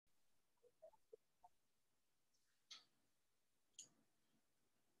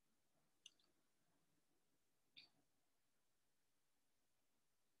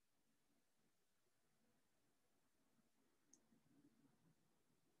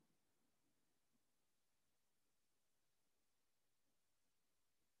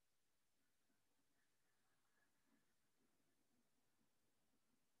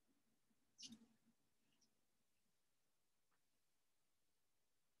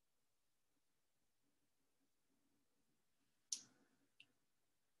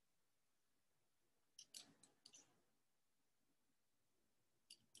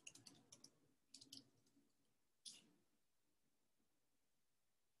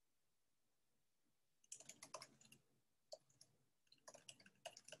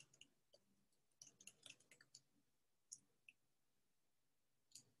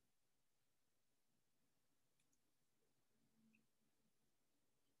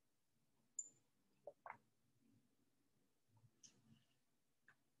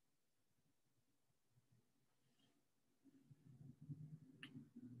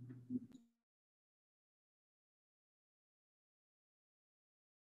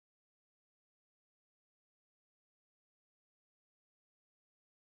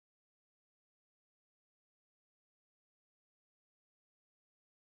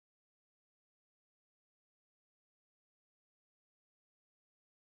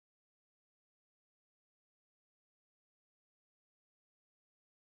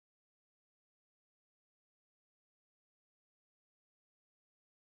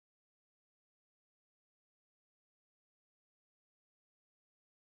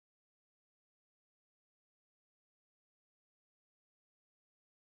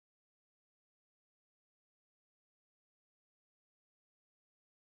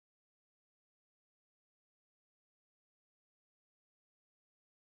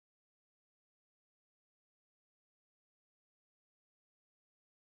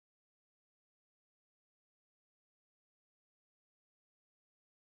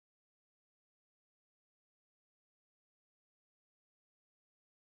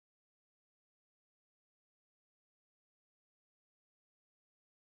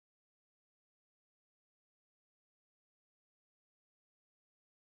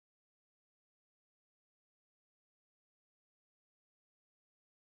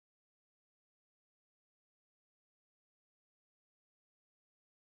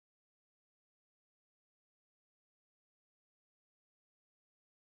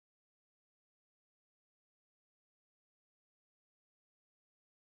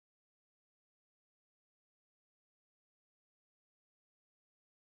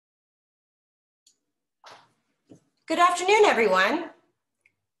Good afternoon, everyone.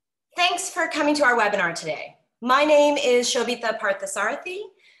 Thanks for coming to our webinar today. My name is Shobita Parthasarathi,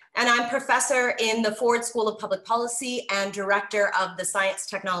 and I'm professor in the Ford School of Public Policy and director of the Science,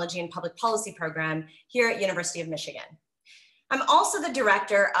 Technology, and Public Policy program here at University of Michigan. I'm also the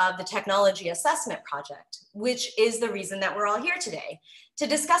director of the Technology Assessment Project, which is the reason that we're all here today, to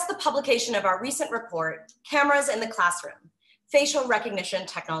discuss the publication of our recent report, Cameras in the Classroom, Facial Recognition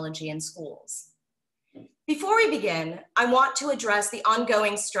Technology in Schools. Before we begin, I want to address the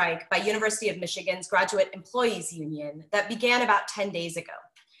ongoing strike by University of Michigan's Graduate Employees Union that began about 10 days ago.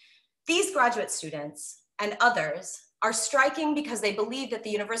 These graduate students and others are striking because they believe that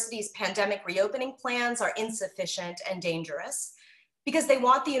the university's pandemic reopening plans are insufficient and dangerous, because they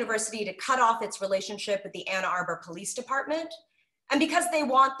want the university to cut off its relationship with the Ann Arbor Police Department, and because they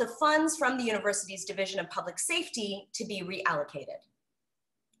want the funds from the university's Division of Public Safety to be reallocated.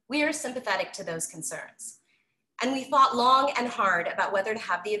 We are sympathetic to those concerns, and we thought long and hard about whether to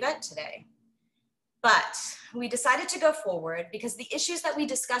have the event today. But we decided to go forward because the issues that we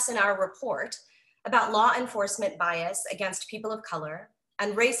discuss in our report about law enforcement bias against people of color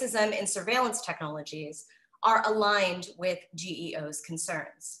and racism in surveillance technologies are aligned with GEO's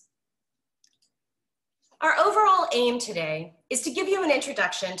concerns. Our overall aim today is to give you an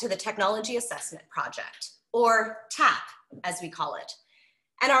introduction to the Technology Assessment Project, or TAP as we call it,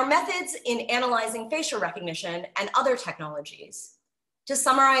 and our methods in analyzing facial recognition and other technologies, to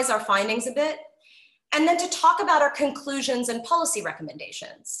summarize our findings a bit, and then to talk about our conclusions and policy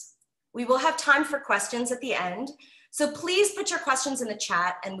recommendations. We will have time for questions at the end, so please put your questions in the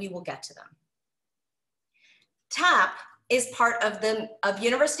chat and we will get to them. TAP is part of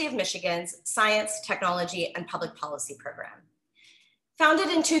University of Michigan's Science, Technology, and Public Policy program. Founded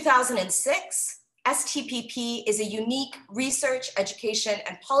in 2006, STPP is a unique research, education,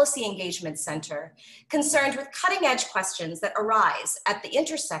 and policy engagement center concerned with cutting-edge questions that arise at the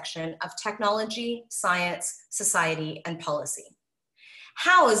intersection of technology, science, society, and policy.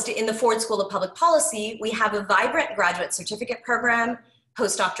 Housed in the Ford School of Public Policy, we have a vibrant graduate certificate program,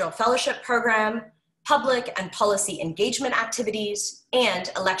 postdoctoral fellowship program, public and policy engagement activities, and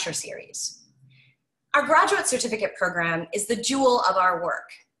a lecture series. Our graduate certificate program is the jewel of our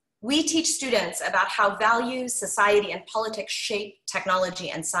work. We teach students about how values, society, and politics shape technology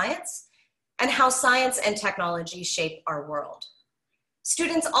and science, and how science and technology shape our world.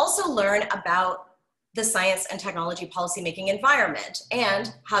 Students also learn about the science and technology policymaking environment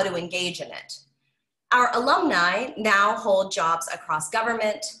and how to engage in it. Our alumni now hold jobs across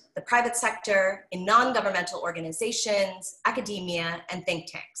government, the private sector, in non-governmental organizations, academia, and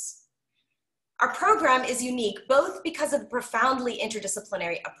think tanks. Our program is unique both because of the profoundly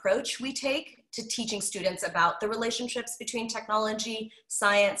interdisciplinary approach we take to teaching students about the relationships between technology,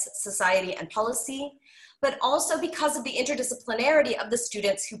 science, society, and policy, but also because of the interdisciplinarity of the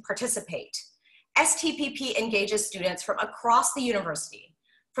students who participate. STPP engages students from across the university,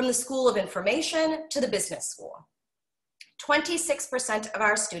 from the School of Information to the Business School. 26% of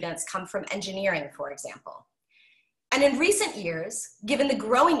our students come from engineering, for example. And in recent years, given the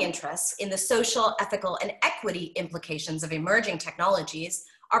growing interest in the social, ethical, and equity implications of emerging technologies,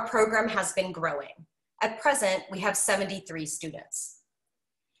 our program has been growing. At present, we have 73 students.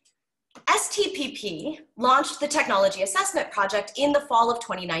 STPP launched the Technology Assessment Project in the fall of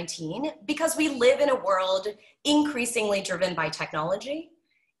 2019 because we live in a world increasingly driven by technology,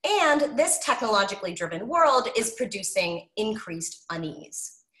 and this technologically driven world is producing increased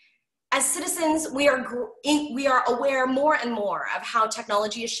unease. As citizens, we are aware more and more of how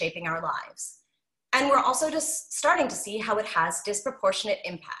technology is shaping our lives. And we're also just starting to see how it has disproportionate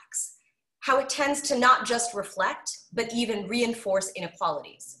impacts, how it tends to not just reflect, but even reinforce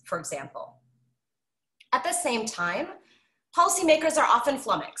inequalities, for example. At the same time, policymakers are often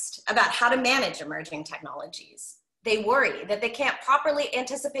flummoxed about how to manage emerging technologies. They worry that they can't properly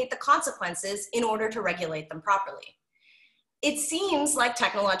anticipate the consequences in order to regulate them properly. It seems like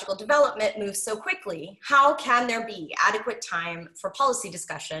technological development moves so quickly. How can there be adequate time for policy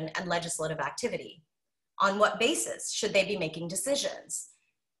discussion and legislative activity? On what basis should they be making decisions?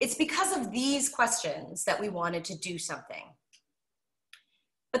 It's because of these questions that we wanted to do something.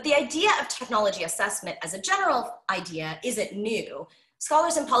 But the idea of technology assessment as a general idea isn't new.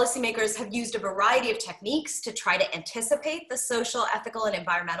 Scholars and policymakers have used a variety of techniques to try to anticipate the social, ethical, and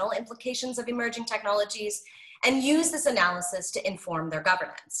environmental implications of emerging technologies and use this analysis to inform their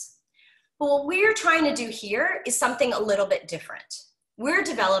governance. But what we're trying to do here is something a little bit different. We're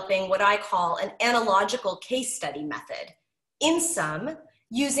developing what I call an analogical case study method, in sum,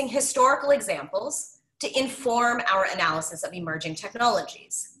 using historical examples to inform our analysis of emerging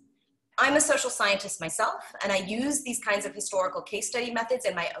technologies. I'm a social scientist myself, and I use these kinds of historical case study methods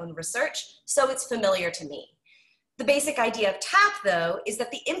in my own research, so it's familiar to me. The basic idea of TAP, though, is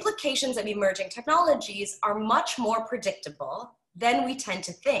that the implications of emerging technologies are much more predictable than we tend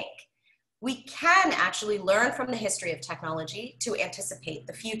to think. We can actually learn from the history of technology to anticipate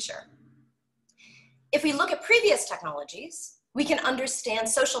the future. If we look at previous technologies, we can understand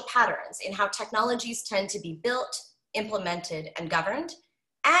social patterns in how technologies tend to be built, implemented, and governed,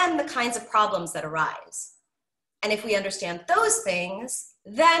 and the kinds of problems that arise. And if we understand those things,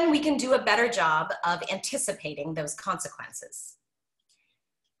 then we can do a better job of anticipating those consequences.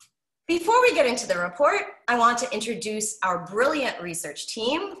 Before we get into the report, I want to introduce our brilliant research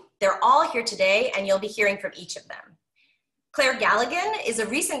team. They're all here today, and you'll be hearing from each of them. Claire Galligan is a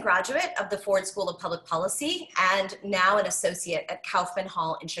recent graduate of the Ford School of Public Policy and now an associate at Kaufman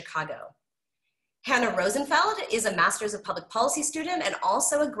Hall in Chicago. Hannah Rosenfeld is a Master's of Public Policy student and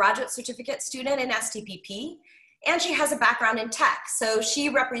also a graduate certificate student in STPP, and she has a background in tech, so she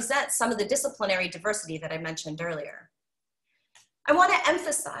represents some of the disciplinary diversity that I mentioned earlier. I want to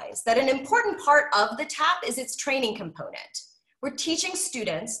emphasize that an important part of the TAP is its training component. We're teaching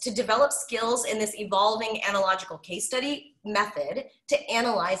students to develop skills in this evolving analogical case study method to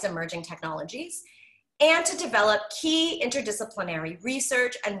analyze emerging technologies and to develop key interdisciplinary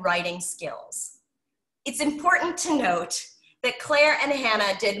research and writing skills. It's important to note that Claire and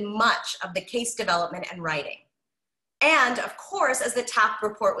Hannah did much of the case development and writing. And of course, as the TAP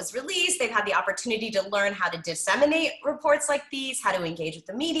report was released, they've had the opportunity to learn how to disseminate reports like these, how to engage with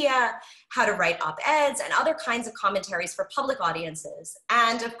the media, how to write op-eds and other kinds of commentaries for public audiences,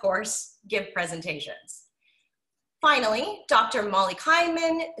 and of course, give presentations. Finally, Dr. Molly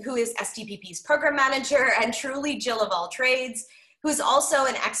Keinman, who is STPP's program manager and truly Jill of all trades, who is also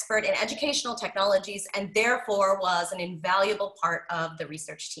an expert in educational technologies and therefore was an invaluable part of the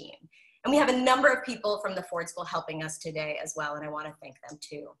research team. And we have a number of people from the Ford School helping us today as well, and I want to thank them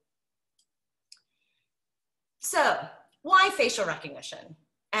too. So, why facial recognition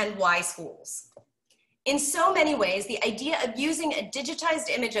and why schools? In so many ways, the idea of using a digitized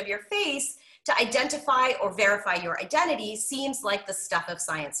image of your face to identify or verify your identity seems like the stuff of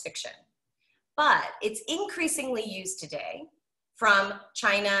science fiction. But it's increasingly used today, from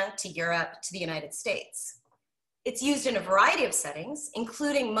China to Europe to the United States. It's used in a variety of settings,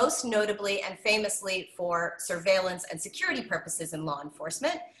 including most notably and famously for surveillance and security purposes in law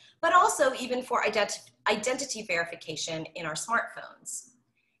enforcement, but also even for identity verification in our smartphones.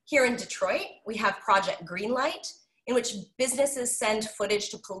 Here in Detroit, we have Project Greenlight, in which businesses send footage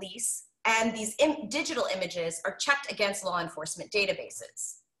to police, and these digital images are checked against law enforcement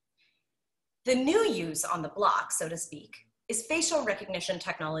databases. The new use on the block, so to speak, is facial recognition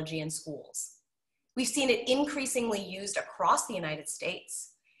technology in schools. We've seen it increasingly used across the United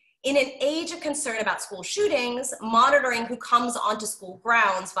States. In an age of concern about school shootings, monitoring who comes onto school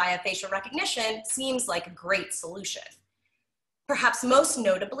grounds via facial recognition seems like a great solution. Perhaps most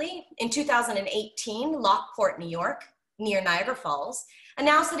notably, in 2018, Lockport, New York, near Niagara Falls,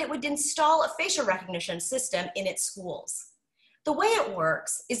 announced that it would install a facial recognition system in its schools. The way it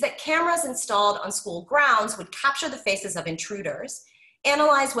works is that cameras installed on school grounds would capture the faces of intruders,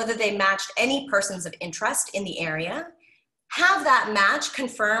 analyze whether they matched any persons of interest in the area, have that match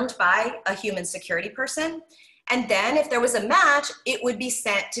confirmed by a human security person, and then if there was a match, it would be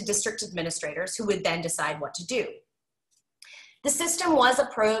sent to district administrators who would then decide what to do. The system was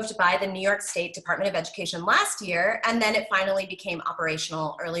approved by the New York State Department of Education last year, and then it finally became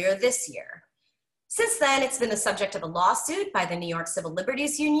operational earlier this year. Since then, it's been the subject of a lawsuit by the New York Civil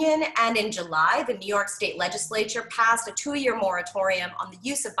Liberties Union, and in July, the New York State Legislature passed a 2-year moratorium on the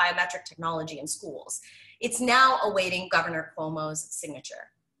use of biometric technology in schools. It's now awaiting Governor Cuomo's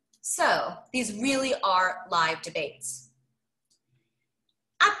signature. So, these really are live debates.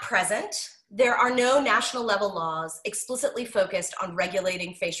 At present, there are no national level laws explicitly focused on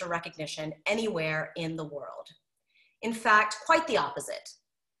regulating facial recognition anywhere in the world. In fact, quite the opposite.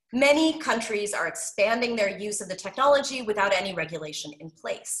 Many countries are expanding their use of the technology without any regulation in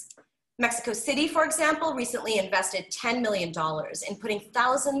place. Mexico City, for example, recently invested $10 million in putting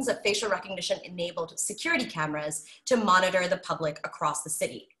thousands of facial recognition-enabled security cameras to monitor the public across the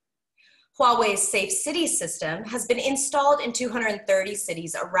city. Huawei's Safe Cities system has been installed in 230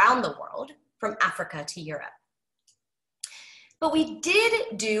 cities around the world, from Africa to Europe. But we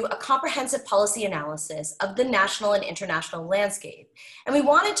did do a comprehensive policy analysis of the national and international landscape, and we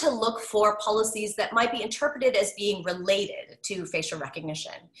wanted to look for policies that might be interpreted as being related to facial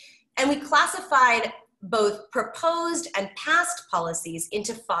recognition. And we classified both proposed and past policies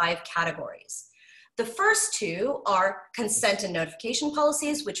into 5 categories. The first two are consent and notification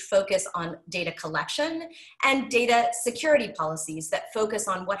policies, which focus on data collection, and data security policies that focus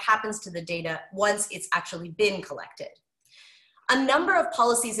on what happens to the data once it's actually been collected. A number of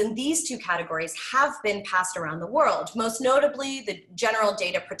policies in these two categories have been passed around the world, most notably the General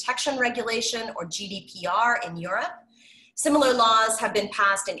Data Protection Regulation, or GDPR, in Europe. Similar laws have been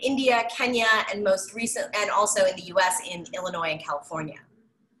passed in India, Kenya, and also in the US in Illinois and California.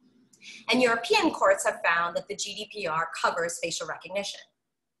 And European courts have found that the GDPR covers facial recognition.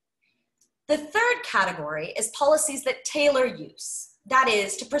 The third category is policies that tailor use, that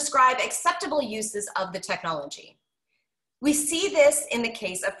is, to prescribe acceptable uses of the technology. We see this in the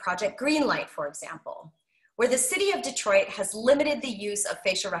case of Project Greenlight, for example, where the city of Detroit has limited the use of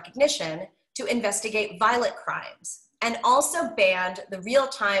facial recognition to investigate violent crimes, and also banned the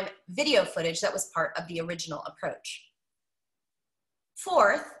real-time video footage that was part of the original approach.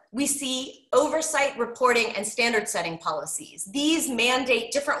 Fourth, we see oversight, reporting, and standard-setting policies. These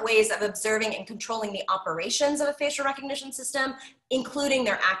mandate different ways of observing and controlling the operations of a facial recognition system, including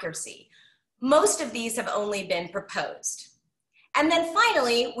their accuracy. Most of these have only been proposed. And then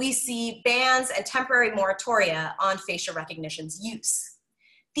finally, we see bans and temporary moratoria on facial recognition's use.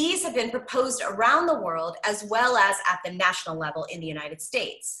 These have been proposed around the world as well as at the national level in the United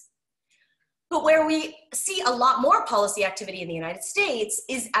States. But where we see a lot more policy activity in the United States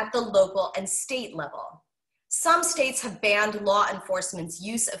is at the local and state level. Some states have banned law enforcement's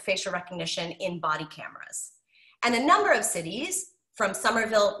use of facial recognition in body cameras. And a number of cities, from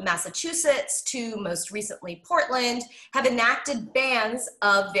Somerville, Massachusetts, to most recently Portland, have enacted bans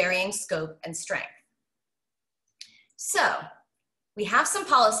of varying scope and strength. So, we have some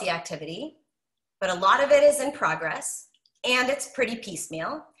policy activity, but a lot of it is in progress, and it's pretty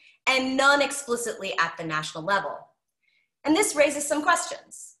piecemeal, and none explicitly at the national level. And this raises some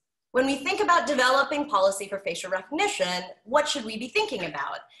questions. When we think about developing policy for facial recognition, what should we be thinking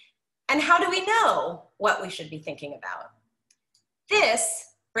about? And how do we know what we should be thinking about?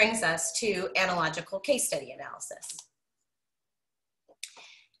 This brings us to analogical case study analysis.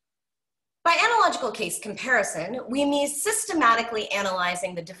 By analogical case comparison, we mean systematically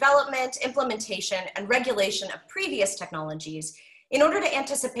analyzing the development, implementation, and regulation of previous technologies in order to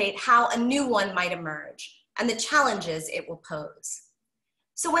anticipate how a new one might emerge and the challenges it will pose.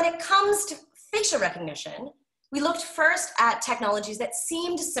 So when it comes to facial recognition, we looked first at technologies that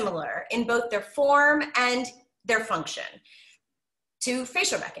seemed similar in both their form and their function to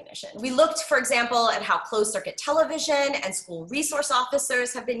facial recognition. We looked, for example, at how closed circuit television and school resource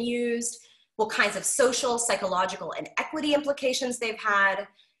officers have been used, what kinds of social, psychological, and equity implications they've had.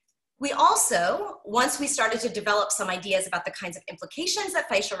 We also, once we started to develop some ideas about the kinds of implications that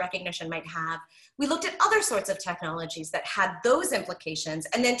facial recognition might have, we looked at other sorts of technologies that had those implications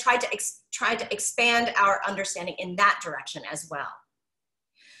and then tried to expand our understanding in that direction as well.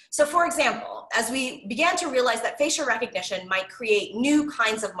 So for example, as we began to realize that facial recognition might create new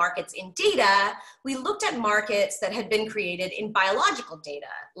kinds of markets in data, we looked at markets that had been created in biological data,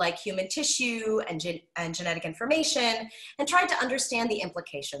 like human tissue and genetic information, and tried to understand the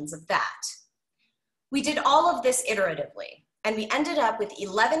implications of that. We did all of this iteratively, and we ended up with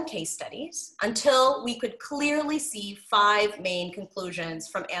 11 case studies until we could clearly see 5 main conclusions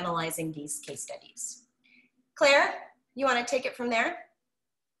from analyzing these case studies. Claire, you want to take it from there?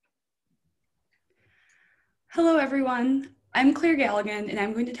 Hello, everyone. I'm Claire Galligan, and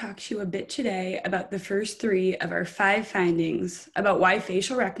I'm going to talk to you a bit today about the first 3 of our 5 findings about why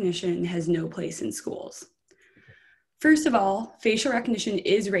facial recognition has no place in schools. First of all, facial recognition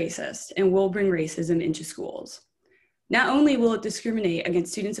is racist and will bring racism into schools. Not only will it discriminate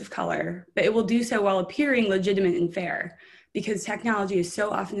against students of color, but it will do so while appearing legitimate and fair, because technology is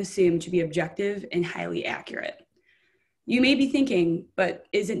so often assumed to be objective and highly accurate. You may be thinking, but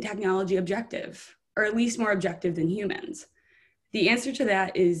isn't technology objective? Or at least more objective than humans? The answer to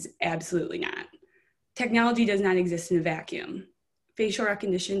that is absolutely not. Technology does not exist in a vacuum. Facial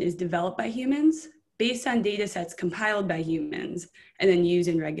recognition is developed by humans based on data sets compiled by humans and then used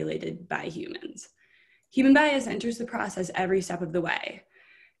and regulated by humans. Human bias enters the process every step of the way,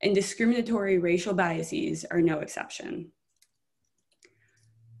 and discriminatory racial biases are no exception.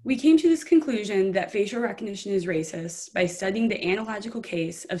 We came to this conclusion that facial recognition is racist by studying the analogical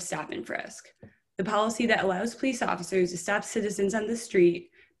case of stop and frisk, the policy that allows police officers to stop citizens on the street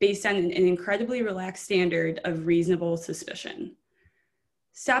based on an incredibly relaxed standard of reasonable suspicion.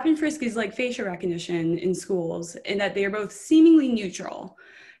 Stop and frisk is like facial recognition in schools in that they are both seemingly neutral,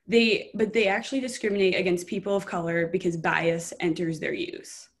 but they actually discriminate against people of color because bias enters their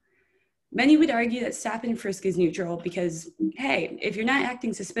use. Many would argue that stop and frisk is neutral because, hey, if you're not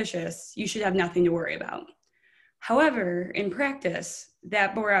acting suspicious, you should have nothing to worry about. However, in practice,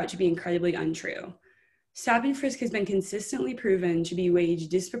 that bore out to be incredibly untrue. Stop and frisk has been consistently proven to be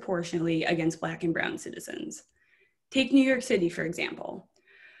waged disproportionately against Black and brown citizens. Take New York City, for example.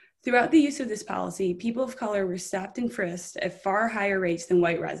 Throughout the use of this policy, people of color were stopped and frisked at far higher rates than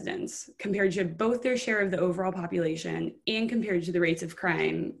white residents, compared to both their share of the overall population and compared to the rates of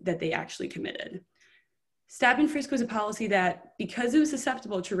crime that they actually committed. Stop and frisk was a policy that, because it was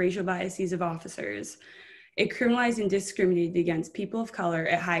susceptible to racial biases of officers, it criminalized and discriminated against people of color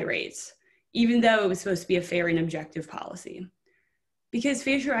at high rates, even though it was supposed to be a fair and objective policy. Because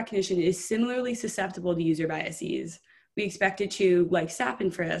facial recognition is similarly susceptible to user biases, we expect it to, like stop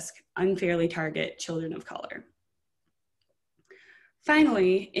and frisk, unfairly target children of color.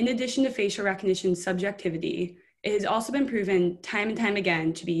 Finally, in addition to facial recognition subjectivity, it has also been proven time and time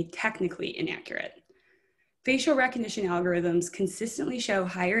again to be technically inaccurate. Facial recognition algorithms consistently show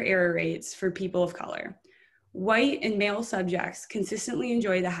higher error rates for people of color. White and male subjects consistently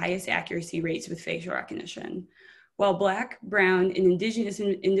enjoy the highest accuracy rates with facial recognition, while Black, brown, and indigenous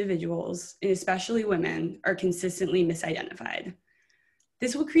individuals, and especially women, are consistently misidentified.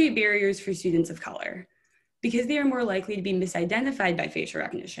 This will create barriers for students of color. Because they are more likely to be misidentified by facial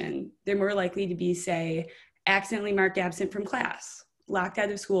recognition, they're more likely to be, say, accidentally marked absent from class, locked out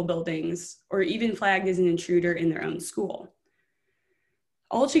of school buildings, or even flagged as an intruder in their own school.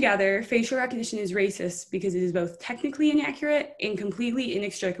 Altogether, facial recognition is racist because it is both technically inaccurate and completely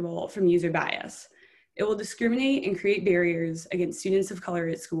inextricable from user bias. It will discriminate and create barriers against students of color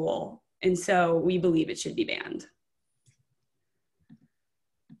at school, and so we believe it should be banned.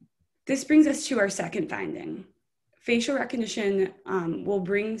 This brings us to our second finding. Facial recognition will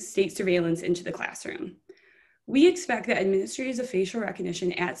bring state surveillance into the classroom. We expect that administrators of facial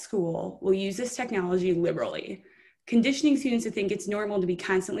recognition at school will use this technology liberally, conditioning students to think it's normal to be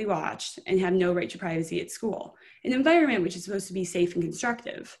constantly watched and have no right to privacy at school, an environment which is supposed to be safe and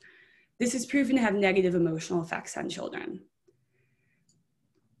constructive. This is proven to have negative emotional effects on children.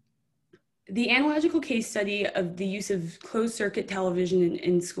 The analogical case study of the use of closed-circuit television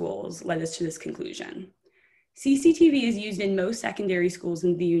in schools led us to this conclusion. CCTV is used in most secondary schools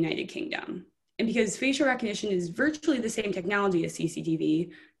in the United Kingdom. And because facial recognition is virtually the same technology as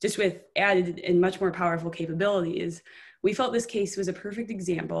CCTV, just with added and much more powerful capabilities, we felt this case was a perfect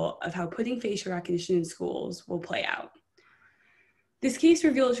example of how putting facial recognition in schools will play out. This case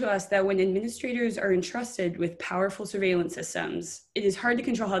revealed to us that when administrators are entrusted with powerful surveillance systems, it is hard to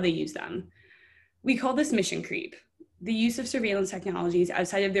control how they use them. We call this mission creep, the use of surveillance technologies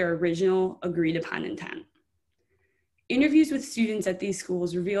outside of their original agreed upon intent. Interviews with students at these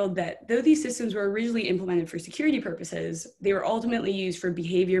schools revealed that though these systems were originally implemented for security purposes, they were ultimately used for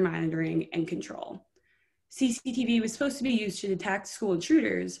behavior monitoring and control. CCTV was supposed to be used to detect school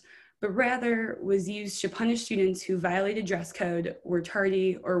intruders, but rather was used to punish students who violated dress code, were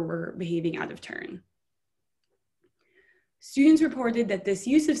tardy, or were behaving out of turn. Students reported that this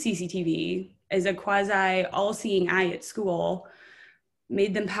use of CCTV as a quasi all-seeing eye at school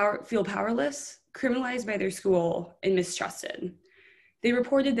made them feel powerless, criminalized by their school, and mistrusted. They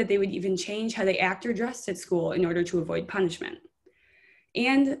reported that they would even change how they act or dressed at school in order to avoid punishment.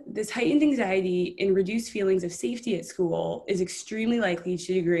 And this heightened anxiety and reduced feelings of safety at school is extremely likely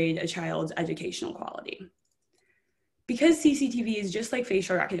to degrade a child's educational quality. Because CCTV is just like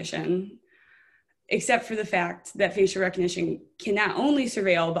facial recognition, except for the fact that facial recognition can not only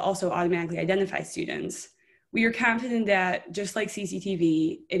surveil, but also automatically identify students, we are confident that, just like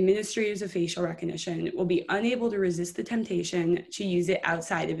CCTV, administrators of facial recognition will be unable to resist the temptation to use it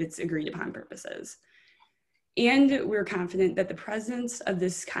outside of its agreed upon purposes. And we're confident that the presence of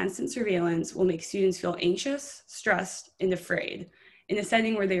this constant surveillance will make students feel anxious, stressed, and afraid in a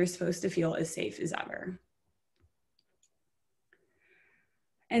setting where they are supposed to feel as safe as ever.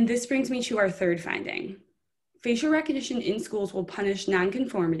 And this brings me to our third finding. Facial recognition in schools will punish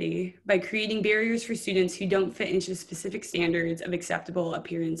nonconformity by creating barriers for students who don't fit into specific standards of acceptable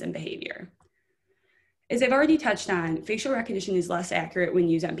appearance and behavior. As I've already touched on, facial recognition is less accurate when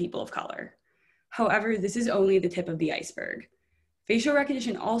used on people of color. However, this is only the tip of the iceberg. Facial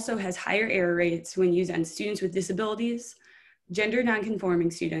recognition also has higher error rates when used on students with disabilities, gender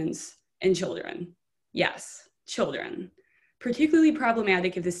nonconforming students, and children. Yes, children. Particularly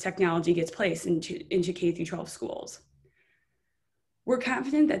problematic if this technology gets placed into K-12 schools. We're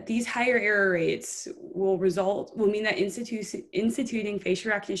confident that these higher error rates will mean that instituting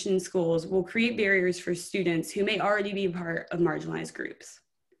facial recognition in schools will create barriers for students who may already be part of marginalized groups.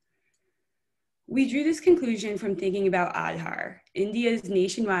 We drew this conclusion from thinking about Aadhaar, India's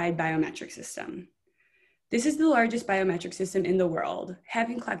nationwide biometric system. This is the largest biometric system in the world,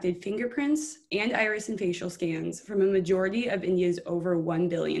 having collected fingerprints and iris and facial scans from a majority of India's over 1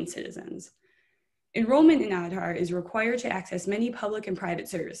 billion citizens. Enrollment in Aadhaar is required to access many public and private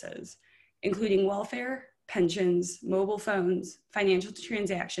services, including welfare, pensions, mobile phones, financial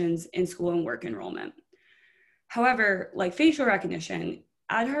transactions, and school and work enrollment. However, like facial recognition,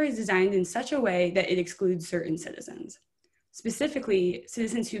 Aadhaar is designed in such a way that it excludes certain citizens, specifically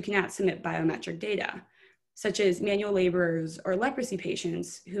citizens who cannot submit biometric data, such as manual laborers or leprosy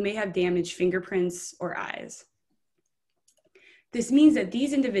patients who may have damaged fingerprints or eyes. This means that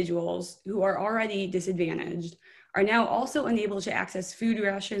these individuals who are already disadvantaged are now also unable to access food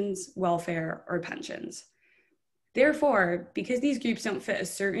rations, welfare, or pensions. Therefore, because these groups don't fit a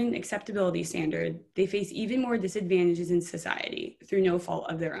certain acceptability standard, they face even more disadvantages in society through no fault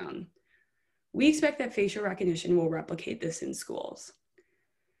of their own. We expect that facial recognition will replicate this in schools.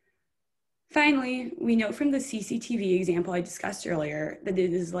 Finally, we note from the CCTV example I discussed earlier that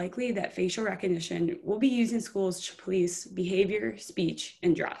it is likely that facial recognition will be used in schools to police behavior, speech,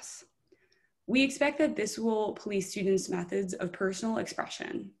 and dress. We expect that this will police students' methods of personal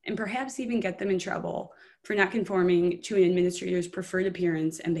expression and perhaps even get them in trouble for not conforming to an administrator's preferred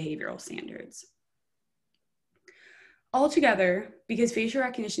appearance and behavioral standards. Altogether, because facial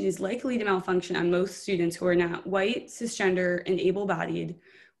recognition is likely to malfunction on most students who are not white, cisgender, and able-bodied,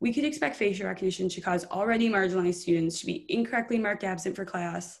 we could expect facial recognition to cause already marginalized students to be incorrectly marked absent for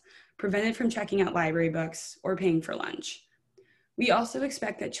class, prevented from checking out library books, or paying for lunch. We also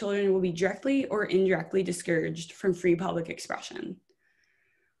expect that children will be directly or indirectly discouraged from free public expression.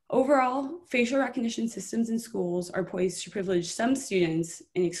 Overall, facial recognition systems in schools are poised to privilege some students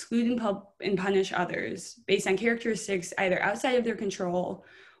and exclude and punish others based on characteristics either outside of their control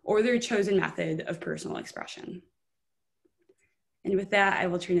or their chosen method of personal expression. And with that, I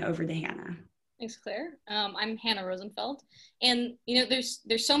will turn it over to Hannah. Thanks, Claire. I'm Hannah Rosenfeld, and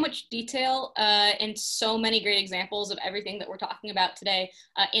there's so much detail and so many great examples of everything that we're talking about today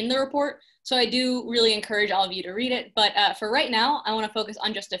in the report. So I do really encourage all of you to read it. But for right now, I want to focus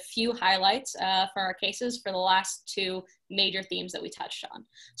on just a few highlights for our cases for the last two major themes that we touched on.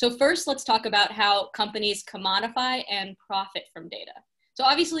 So first, let's talk about how companies commodify and profit from data. So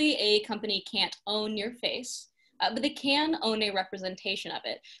obviously, a company can't own your face. But they can own a representation of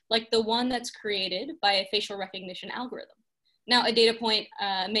it, like the one that's created by a facial recognition algorithm. Now, a data point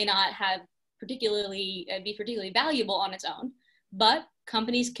may not be particularly valuable on its own, but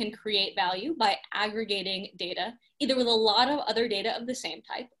companies can create value by aggregating data, either with a lot of other data of the same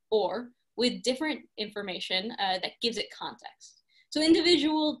type or with different information that gives it context. So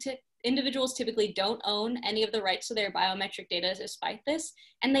individuals typically don't own any of the rights to their biometric data despite this,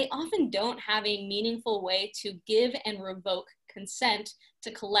 and they often don't have a meaningful way to give and revoke consent to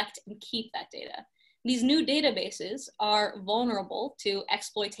collect and keep that data. These new databases are vulnerable to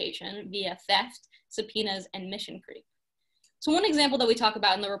exploitation via theft, subpoenas, and mission creep. So one example that we talk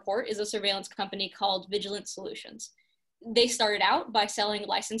about in the report is a surveillance company called Vigilant Solutions. They started out by selling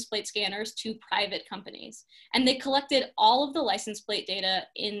license plate scanners to private companies, and they collected all of the license plate data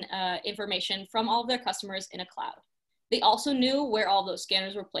information from all of their customers in a cloud. They also knew where all those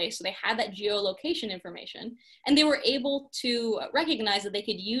scanners were placed, so they had that geolocation information, and they were able to recognize that they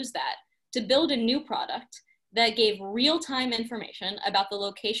could use that to build a new product that gave real-time information about the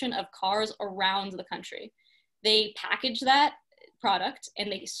location of cars around the country. They packaged that product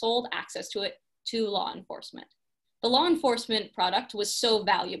and they sold access to it to law enforcement. The law enforcement product was so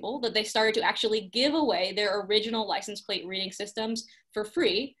valuable that they started to actually give away their original license plate reading systems for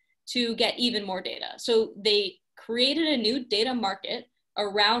free to get even more data. So they created a new data market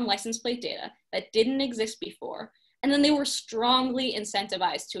around license plate data that didn't exist before, and then they were strongly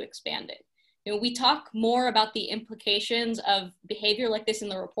incentivized to expand it. We talk more about the implications of behavior like this in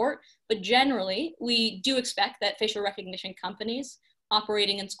the report, but generally, we do expect that facial recognition companies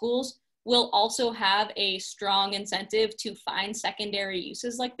operating in schools will also have a strong incentive to find secondary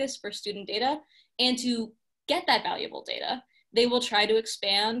uses like this for student data, and to get that valuable data, they will try to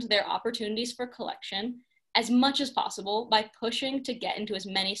expand their opportunities for collection as much as possible by pushing to get into as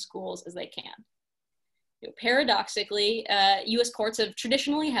many schools as they can. Paradoxically, US courts have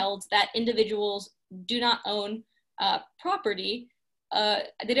traditionally held that individuals do not own property,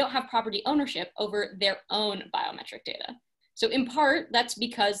 they don't have property ownership over their own biometric data. So in part, that's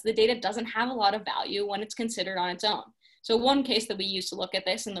because the data doesn't have a lot of value when it's considered on its own. So one case that we used to look at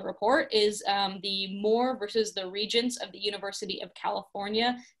this in the report is the Moore versus the Regents of the University of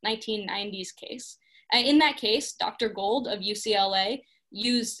California 1990s case. In that case, Dr. Gold of UCLA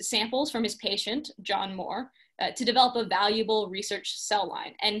used samples from his patient, John Moore, to develop a valuable research cell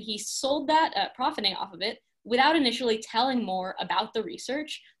line. And he sold that, profiting off of it, without initially telling Moore about the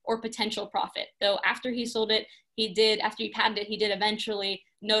research or potential profit. Though after he sold it, after he patented it, he did eventually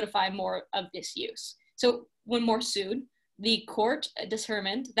notify Moore of this use. So when Moore sued, the court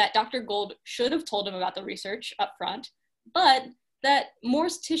determined that Dr. Gold should have told him about the research up front, but that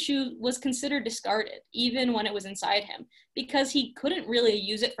Moore's tissue was considered discarded, even when it was inside him, because he couldn't really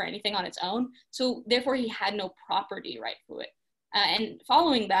use it for anything on its own, so therefore he had no property right to it. And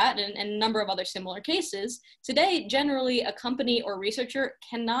following that, and a number of other similar cases, today, generally, a company or researcher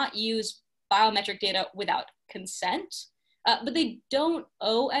cannot use biometric data without consent, but they don't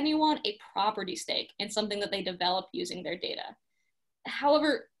owe anyone a property stake in something that they develop using their data.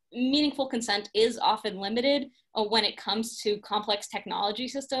 However, meaningful consent is often limited when it comes to complex technology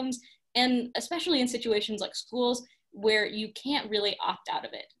systems, and especially in situations like schools where you can't really opt out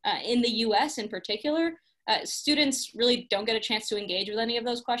of it. In the US in particular, students really don't get a chance to engage with any of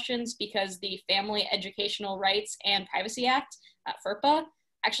those questions because the Family Educational Rights and Privacy Act, FERPA,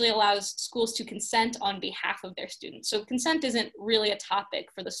 actually allows schools to consent on behalf of their students. So consent isn't really a topic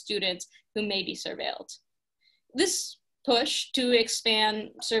for the students who may be surveilled. This push to expand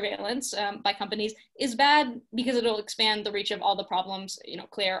surveillance by companies is bad because it'll expand the reach of all the problems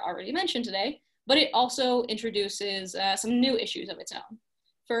Claire already mentioned today, but it also introduces some new issues of its own.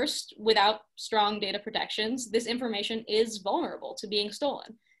 First, without strong data protections, this information is vulnerable to being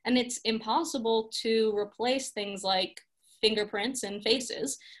stolen, and it's impossible to replace things like fingerprints and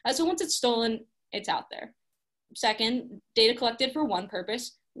faces. So once it's stolen, it's out there. Second, data collected for one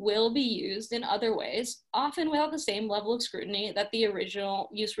purpose will be used in other ways, often without the same level of scrutiny that the original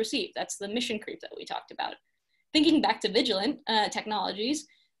use received. That's the mission creep that we talked about. Thinking back to vigilant technologies,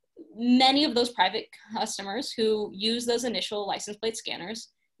 many of those private customers who use those initial license plate scanners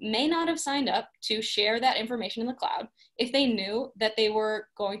may not have signed up to share that information in the cloud if they knew that they were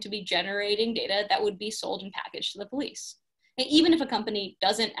going to be generating data that would be sold and packaged to the police. And even if a company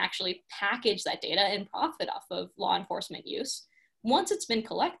doesn't actually package that data and profit off of law enforcement use, once it's been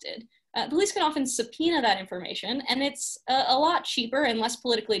collected, police can often subpoena that information, and it's a lot cheaper and less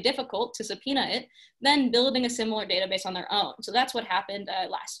politically difficult to subpoena it than building a similar database on their own. So that's what happened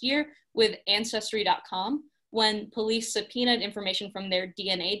last year with Ancestry.com, when police subpoenaed information from their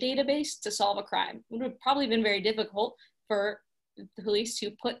DNA database to solve a crime. It would have probably been very difficult for the police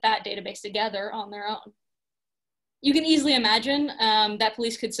to put that database together on their own. You can easily imagine that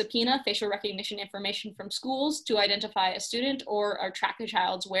police could subpoena facial recognition information from schools to identify a student or track a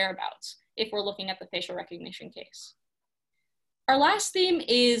child's whereabouts, if we're looking at the facial recognition case. Our last theme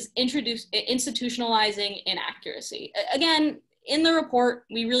is institutionalizing inaccuracy. Again, in the report,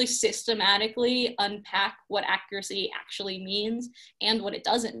 we really systematically unpack what accuracy actually means and what it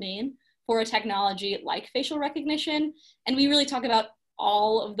doesn't mean for a technology like facial recognition. And we really talk about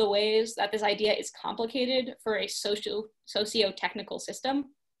all of the ways that this idea is complicated for a socio-technical system.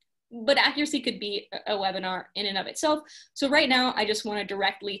 But accuracy could be a webinar in and of itself. So right now, I just want to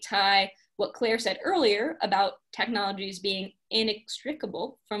directly tie what Claire said earlier about technologies being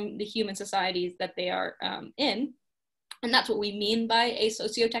inextricable from the human societies that they are in. And that's what we mean by a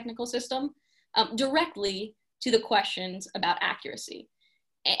socio-technical system, directly to the questions about accuracy.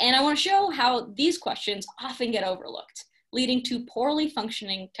 And I want to show how these questions often get overlooked, leading to poorly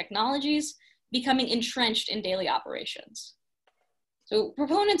functioning technologies becoming entrenched in daily operations. So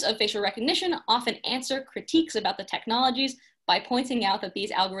proponents of facial recognition often answer critiques about the technologies by pointing out that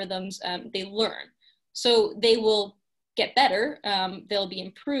these algorithms, they learn. So they will get better, they'll be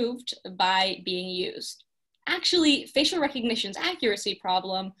improved by being used. Actually, facial recognition's accuracy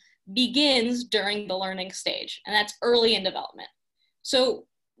problem begins during the learning stage, and that's early in development. So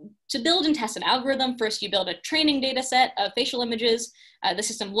to build and test an algorithm, first you build a training data set of facial images. The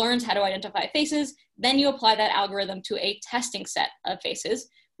system learns how to identify faces. Then you apply that algorithm to a testing set of faces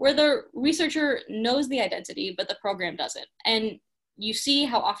where the researcher knows the identity, but the program doesn't. And you see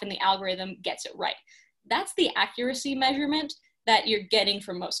how often the algorithm gets it right. That's the accuracy measurement that you're getting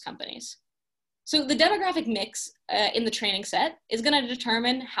from most companies. So the demographic mix in the training set is going to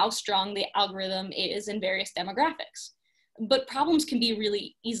determine how strong the algorithm is in various demographics. But problems can be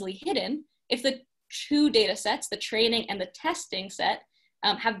really easily hidden if the two data sets, the training and the testing set,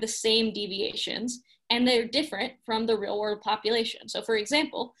 have the same deviations and they're different from the real world population. So for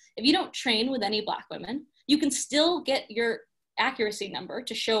example, if you don't train with any Black women, you can still get your accuracy number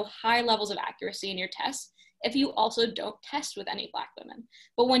to show high levels of accuracy in your tests if you also don't test with any Black women.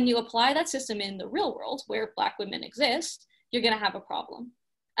 But when you apply that system in the real world where Black women exist, you're going to have a problem.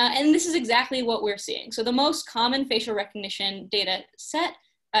 And this is exactly what we're seeing. So the most common facial recognition data set,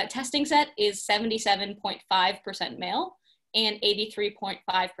 testing set is 77.5% male and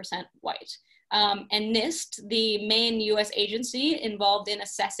 83.5% white. And NIST, the main US agency involved in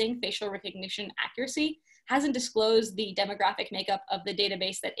assessing facial recognition accuracy, hasn't disclosed the demographic makeup of the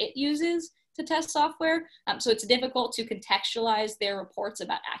database that it uses to test software. So it's difficult to contextualize their reports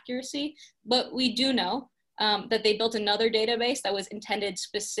about accuracy, but we do know that they built another database that was intended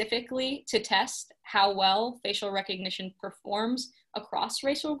specifically to test how well facial recognition performs across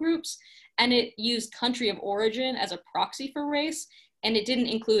racial groups. And it used country of origin as a proxy for race, and it didn't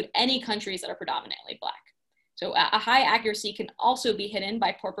include any countries that are predominantly Black. So a high accuracy can also be hidden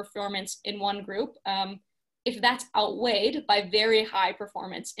by poor performance in one group if that's outweighed by very high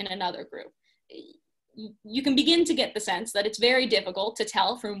performance in another group. You can begin to get the sense that it's very difficult to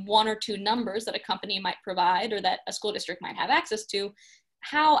tell from one or two numbers that a company might provide or that a school district might have access to,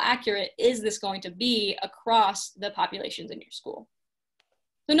 how accurate is this going to be across the populations in your school.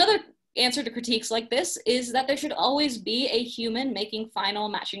 So another answer to critiques like this is that there should always be a human making final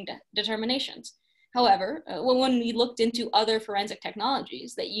matching determinations. However, when we looked into other forensic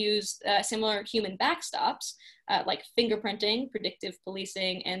technologies that use similar human backstops, like fingerprinting, predictive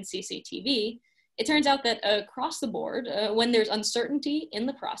policing, and CCTV, it turns out that across the board, when there's uncertainty in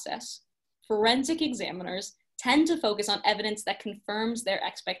the process, forensic examiners tend to focus on evidence that confirms their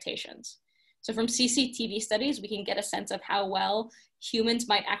expectations. So from CCTV studies, we can get a sense of how well humans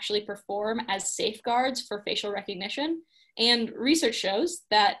might actually perform as safeguards for facial recognition. And research shows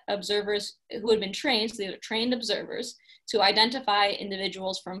that observers who had been trained, so these are trained observers, to identify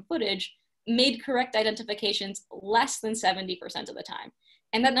individuals from footage made correct identifications less than 70% of the time.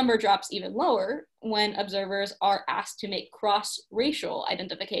 And that number drops even lower when observers are asked to make cross-racial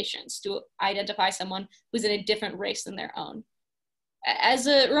identifications to identify someone who's in a different race than their own. As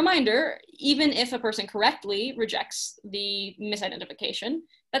a reminder, even if a person correctly rejects the misidentification,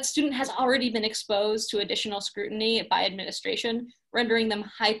 that student has already been exposed to additional scrutiny by administration, rendering them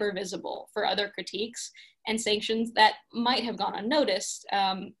hyper-visible for other critiques and sanctions that might have gone unnoticed.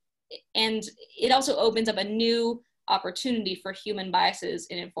 And it also opens up a new opportunity for human biases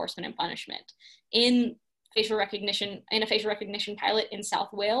in enforcement and punishment. In a facial recognition pilot in South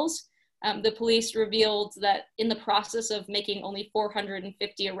Wales, the police revealed that in the process of making only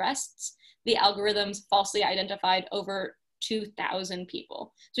 450 arrests, the algorithms falsely identified over 2,000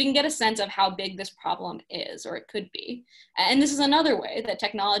 people. So you can get a sense of how big this problem is, or it could be. And this is another way that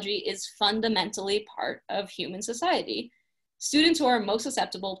technology is fundamentally part of human society. Students who are most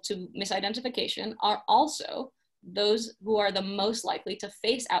susceptible to misidentification are also those who are the most likely to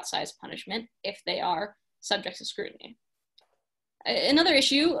face outsized punishment if they are subject to scrutiny. Another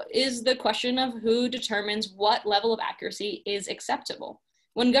issue is the question of who determines what level of accuracy is acceptable.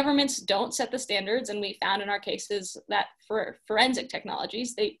 When governments don't set the standards, and we found in our cases that for forensic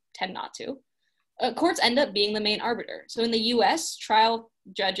technologies, they tend not to, courts end up being the main arbiter. So in the US, trial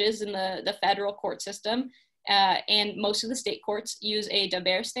judges in the federal court system and most of the state courts use a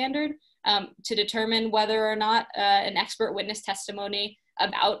Daubert standard to determine whether or not an expert witness testimony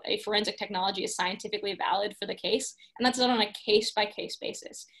about a forensic technology is scientifically valid for the case, and that's done on a case-by-case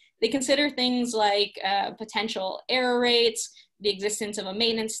basis. They consider things like potential error rates, the existence of a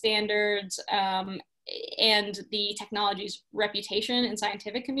maintenance standards, and the technology's reputation in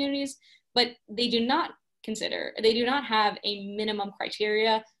scientific communities, but they do not have a minimum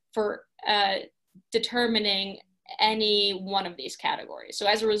criteria for determining any one of these categories. So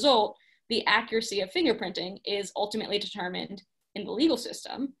as a result, the accuracy of fingerprinting is ultimately determined in the legal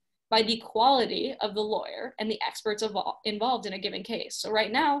system by the quality of the lawyer and the experts involved in a given case. So right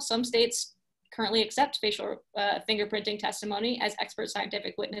now, some states currently accept facial fingerprinting testimony as expert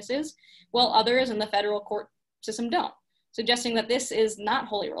scientific witnesses, while others in the federal court system don't, suggesting that this is not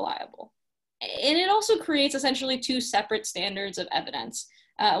wholly reliable. And it also creates essentially two separate standards of evidence,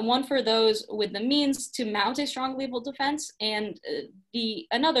 one for those with the means to mount a strong legal defense, and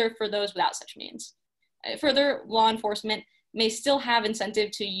another for those without such means. Further, law enforcement may still have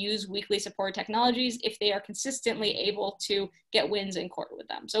incentive to use weakly supported technologies if they are consistently able to get wins in court with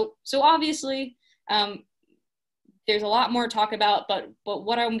them. So obviously, there's a lot more to talk about, but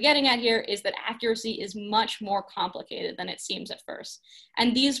what I'm getting at here is that accuracy is much more complicated than it seems at first.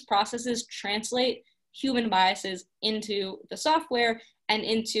 And these processes translate human biases into the software and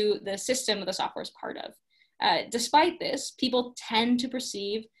into the system the software is part of. Despite this, people tend to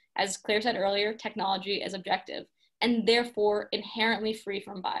perceive, as Claire said earlier, technology as objective, and therefore inherently free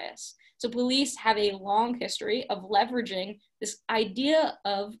from bias. So police have a long history of leveraging this idea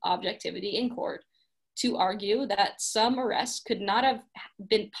of objectivity in court to argue that some arrests could not have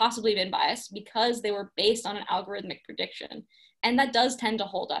possibly been biased because they were based on an algorithmic prediction. And that does tend to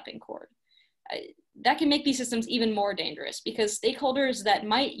hold up in court. That can make these systems even more dangerous because stakeholders that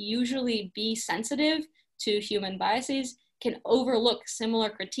might usually be sensitive to human biases can overlook similar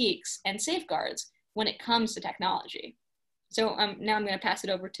critiques and safeguards when it comes to technology. So now I'm going to pass it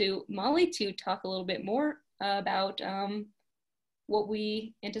over to Molly to talk a little bit more about what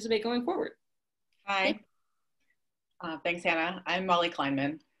we anticipate going forward. Hi. Thanks, Hannah. I'm Molly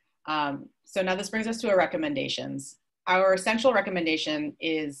Kleinman. So now this brings us to our recommendations. Our central recommendation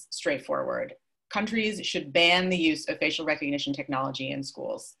is straightforward. Countries should ban the use of facial recognition technology in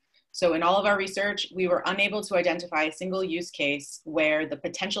schools. So in all of our research, we were unable to identify a single use case where the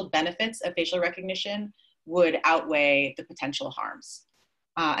potential benefits of facial recognition would outweigh the potential harms.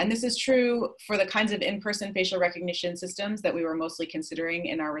 And this is true for the kinds of in-person facial recognition systems that we were mostly considering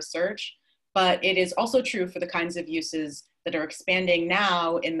in our research, but it is also true for the kinds of uses that are expanding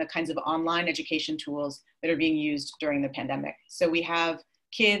now in the kinds of online education tools that are being used during the pandemic. So we have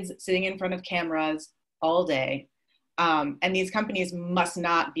kids sitting in front of cameras all day, and these companies must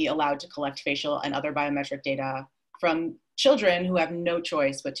not be allowed to collect facial and other biometric data from children who have no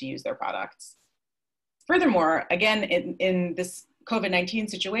choice but to use their products. Furthermore, again, in this COVID-19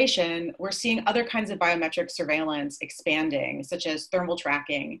 situation, we're seeing other kinds of biometric surveillance expanding, such as thermal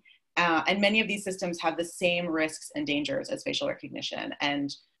tracking, and many of these systems have the same risks and dangers as facial recognition,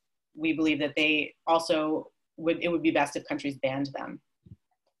 and we believe that they also it would be best if countries banned them.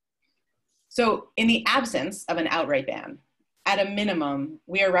 So in the absence of an outright ban, at a minimum,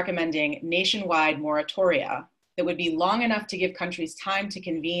 we are recommending nationwide moratoria that would be long enough to give countries time to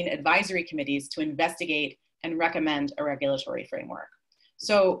convene advisory committees to investigate and recommend a regulatory framework.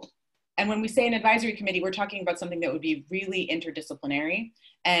 So, and when we say an advisory committee, we're talking about something that would be really interdisciplinary,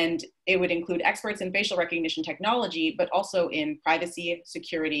 and it would include experts in facial recognition technology, but also in privacy,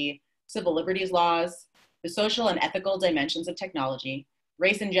 security, civil liberties laws, the social and ethical dimensions of technology,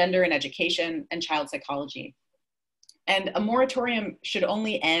 race and gender in education, and child psychology. And a moratorium should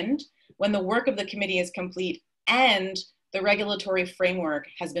only end when the work of the committee is complete and the regulatory framework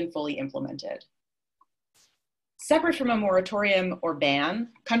has been fully implemented. Separate from a moratorium or ban,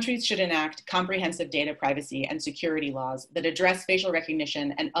 countries should enact comprehensive data privacy and security laws that address facial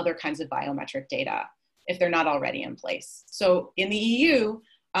recognition and other kinds of biometric data if they're not already in place. So in the EU,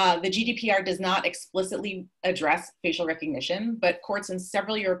 the GDPR does not explicitly address facial recognition, but courts in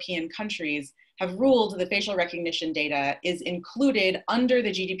several European countries have ruled that facial recognition data is included under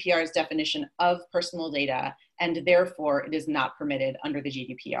the GDPR's definition of personal data, and therefore it is not permitted under the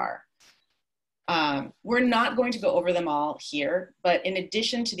GDPR. We're not going to go over them all here, but in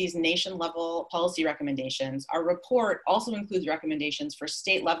addition to these nation-level policy recommendations, our report also includes recommendations for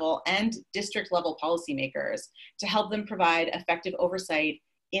state-level and district-level policymakers to help them provide effective oversight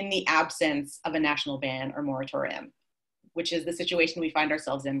in the absence of a national ban or moratorium, which is the situation we find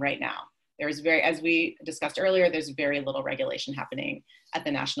ourselves in right now. There's as we discussed earlier, there's very little regulation happening at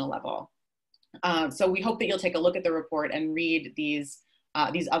the national level. So we hope that you'll take a look at the report and read these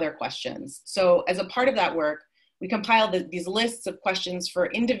other questions. So as a part of that work, we compiled these lists of questions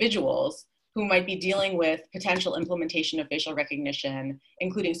for individuals who might be dealing with potential implementation of facial recognition,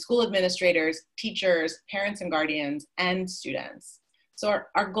 including school administrators, teachers, parents and guardians, and students. So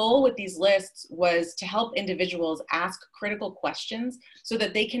our goal with these lists was to help individuals ask critical questions so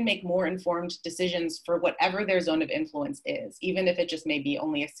that they can make more informed decisions for whatever their zone of influence is, even if it just may be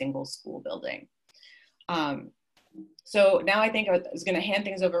only a single school building. So now I think I was going to hand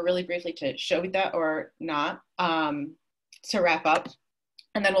things over really briefly to Shobita or not to wrap up,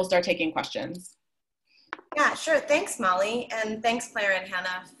 and then we'll start taking questions. Yeah, sure. Thanks, Molly. And thanks, Claire and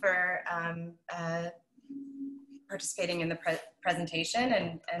Hannah, for participating in the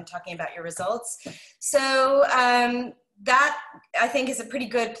presentation and talking about your results. So that, I think, is a pretty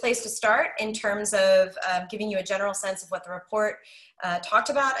good place to start in terms of giving you a general sense of what the report talked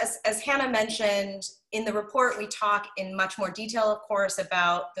about. As Hannah mentioned, in the report, we talk in much more detail, of course,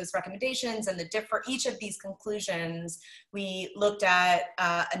 about those recommendations and each of these conclusions. We looked at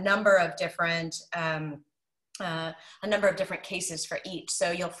a number of different cases for each.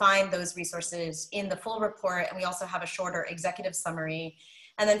 So you'll find those resources in the full report, and we also have a shorter executive summary.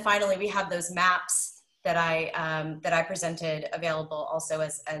 And then finally, we have those maps that I presented available also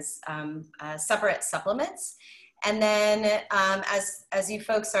as separate supplements. And then as you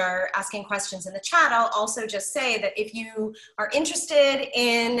folks are asking questions in the chat, I'll also just say that if you are interested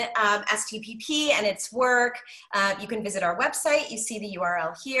in STPP and its work, you can visit our website. You see the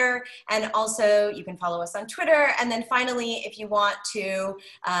URL here. And also you can follow us on Twitter. And then finally, if you want to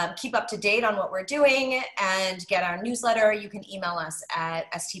keep up to date on what we're doing and get our newsletter, you can email us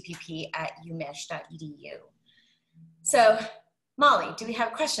at stpp@umich.edu. So Molly, do we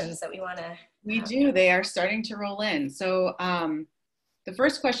have questions that we want to? We do. They are starting to roll in. So the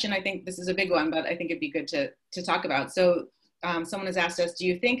first question, I think this is a big one, but I think it'd be good to talk about. So someone has asked us, do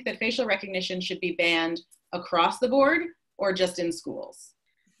you think that facial recognition should be banned across the board or just in schools?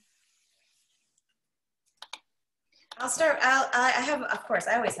 I'll start. I have, of course,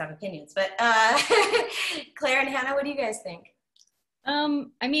 I always have opinions, but Claire and Hannah, what do you guys think?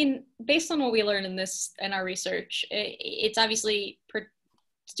 I mean, based on what we learned in our research, it's obviously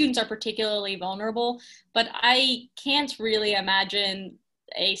students are particularly vulnerable, but I can't really imagine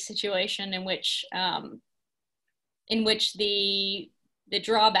a situation in which the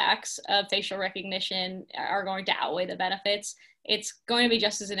drawbacks of facial recognition are going to outweigh the benefits. It's going to be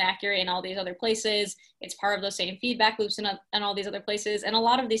just as inaccurate in all these other places. It's part of those same feedback loops in all these other places. And a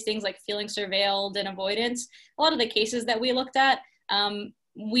lot of these things like feeling surveilled and avoidance, a lot of the cases that we looked at,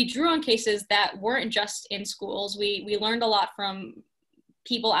 we drew on cases that weren't just in schools. We learned a lot from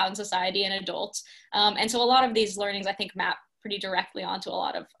people out in society and adults. And so a lot of these learnings, I think, map pretty directly onto a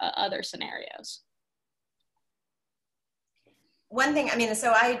lot of other scenarios. One thing, I mean,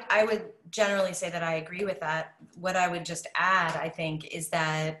 so I would generally say that I agree with that. What I would just add, I think, is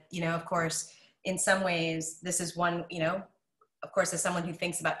that, you know, of course, in some ways, this is one, you know, of course, as someone who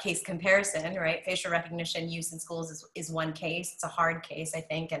thinks about case comparison, right, facial recognition use in schools is one case. It's a hard case, I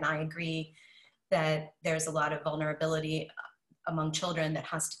think, and I agree that there's a lot of vulnerability among children that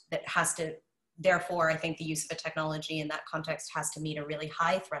has to, therefore, I think the use of a technology in that context has to meet a really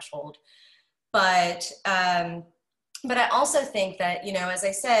high threshold. But I also think that, you know, as I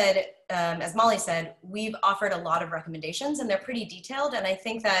said, as Molly said, we've offered a lot of recommendations and they're pretty detailed. And I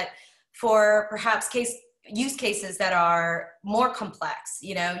think that for perhaps use cases that are more complex,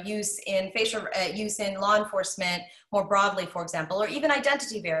 you know, use in law enforcement more broadly, for example, or even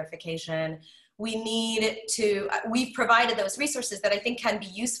identity verification, we've provided those resources that I think can be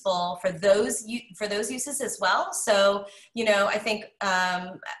useful for those uses as well. So, you know, I think,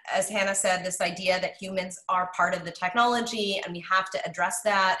 as Hannah said, this idea that humans are part of the technology and we have to address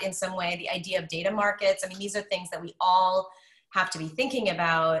that in some way, the idea of data markets, I mean, these are things that we all have to be thinking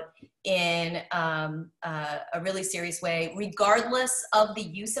about in a really serious way, regardless of the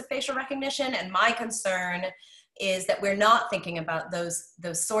use of facial recognition. And my concern is that we're not thinking about those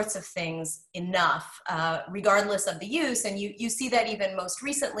sorts of things enough, regardless of the use. And you see that even most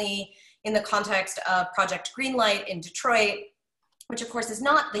recently in the context of Project Greenlight in Detroit, which of course is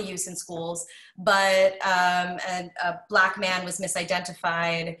not the use in schools, but a Black man was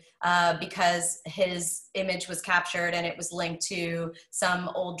misidentified because his image was captured and it was linked to some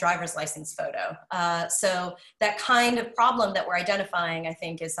old driver's license photo. So that kind of problem that we're identifying, I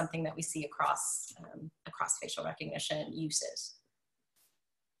think, is something that we see across facial recognition uses.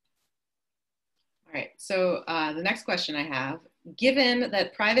 All right, so the next question I have, given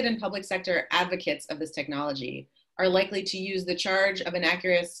that private and public sector advocates of this technology are likely to use the charge of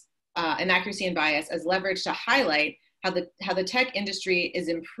inaccuracy and bias as leverage to highlight how the tech industry is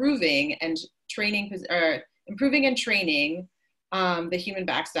improving and training the human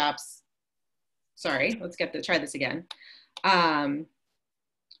backstops. Sorry, let's try this again.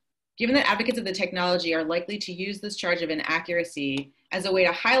 Given that advocates of the technology are likely to use this charge of inaccuracy as a way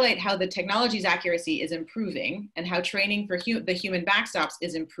to highlight how the technology's accuracy is improving and how training for the human backstops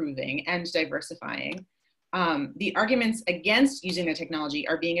is improving and diversifying, the arguments against using the technology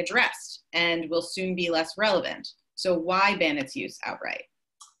are being addressed and will soon be less relevant. So why ban its use outright?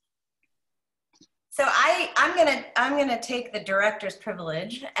 So I'm gonna take the director's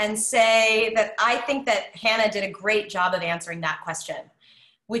privilege and say that I think that Hannah did a great job of answering that question,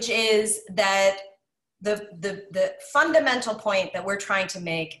 which is that the fundamental point that we're trying to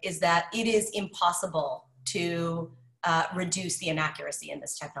make is that it is impossible to reduce the inaccuracy in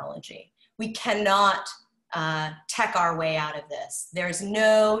this technology. We cannot tech our way out of this. There's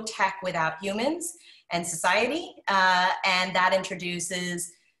no tech without humans and society, and that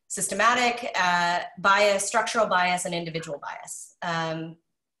introduces systematic bias, structural bias, and individual bias.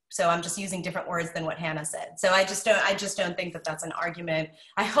 So I'm just using different words than what Hannah said. So I just don't think that that's an argument.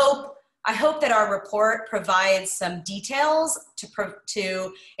 I hope that our report provides some details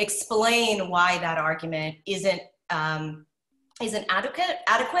to explain why that argument isn't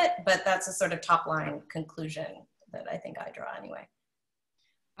adequate, but that's a sort of top line conclusion. that I think I draw anyway.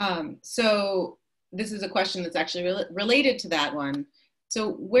 So this is a question that's actually related to that one.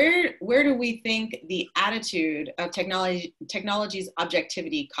 So where do we think the attitude of technology's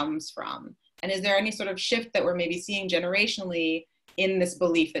objectivity comes from? And is there any sort of shift that we're maybe seeing generationally in this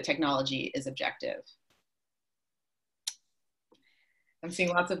belief that technology is objective? I'm seeing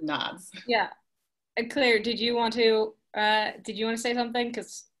lots of nods. Yeah, Claire, did you want to say something?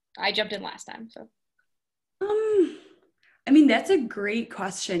 Because I jumped in last time. So, I mean, that's a great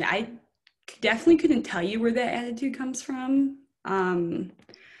question. I definitely couldn't tell you where that attitude comes from.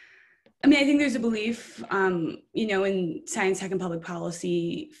 I mean, I think there's a belief, in science, tech, and public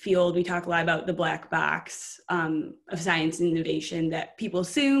policy field, we talk a lot about the black box of science and innovation, that people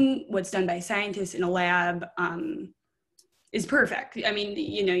assume what's done by scientists in a lab is perfect. I mean,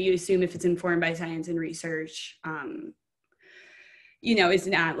 you assume if it's informed by science and research, it's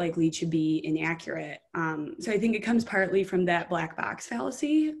not likely to be inaccurate. So I think it comes partly from that black box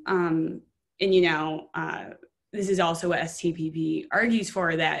fallacy. This is also what STPP argues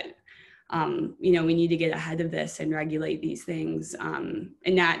for, that we need to get ahead of this and regulate these things, and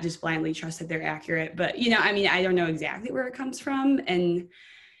not just blindly trust that they're accurate. But, I don't know exactly where it comes from. And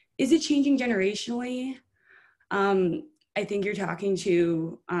is it changing generationally? I think you're talking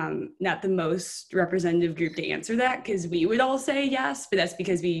to not the most representative group to answer that, because we would all say yes, but that's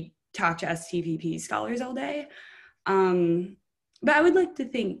because we talk to STPP scholars all day. But I would like to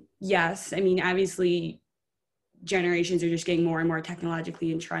think yes. I mean, obviously, generations are just getting more and more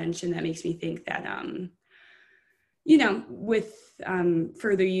technologically entrenched, and that makes me think that with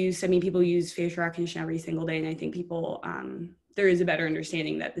further use, I mean, people use facial recognition every single day, and I think people there is a better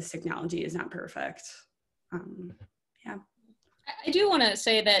understanding that this technology is not perfect. Yeah, I do want to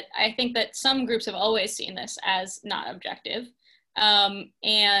say that I think that some groups have always seen this as not objective, so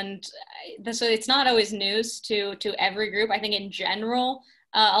it's not always news to every group. I think in general,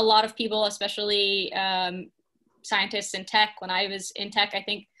 a lot of people, especially scientists in tech, when I was in tech, I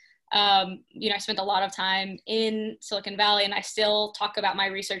think, I spent a lot of time in Silicon Valley, and I still talk about my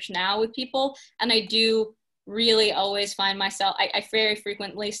research now with people. And I do really always find myself, I very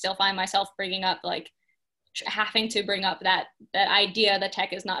frequently still find myself bringing up, having to bring up that idea that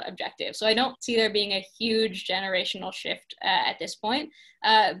tech is not objective. So I don't see there being a huge generational shift at this point.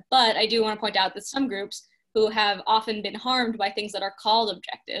 But I do want to point out that some groups who have often been harmed by things that are called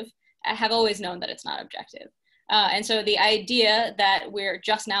objective have always known that it's not objective. And so the idea that we're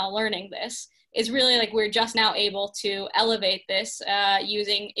just now learning this is really we're just now able to elevate this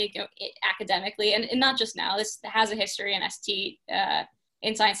using it academically, and not just now. This has a history in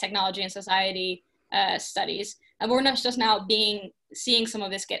in science, technology, and society studies, and we're not just now seeing some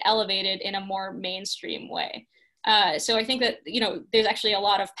of this get elevated in a more mainstream way. So I think that there's actually a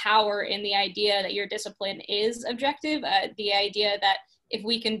lot of power in the idea that your discipline is objective. The idea that if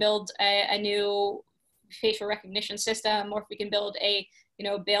we can build a new facial recognition system, or if we can build a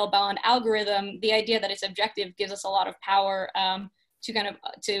bail-bound algorithm, the idea that it's objective gives us a lot of power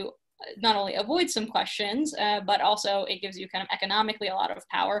to not only avoid some questions, but also it gives you kind of economically a lot of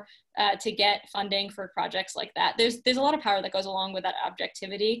power to get funding for projects like that. There's a lot of power that goes along with that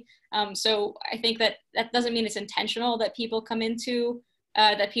objectivity. So I think that doesn't mean it's intentional that people come into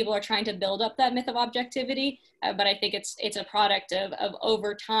that people are trying to build up that myth of objectivity, but I think it's a product of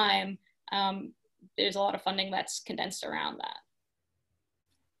over time. There's a lot of funding that's condensed around that.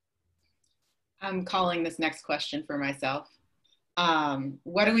 I'm calling this next question for myself.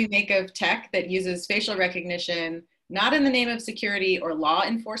 What do we make of tech that uses facial recognition, not in the name of security or law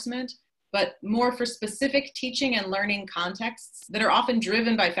enforcement, but more for specific teaching and learning contexts that are often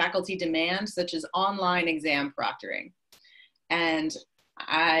driven by faculty demand, such as online exam proctoring? And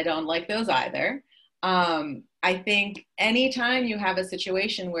I don't like those either. I think anytime you have a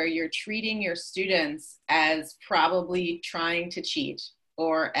situation where you're treating your students as probably trying to cheat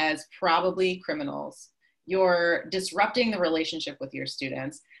or as probably criminals, you're disrupting the relationship with your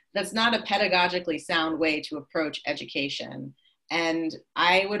students. That's not a pedagogically sound way to approach education. And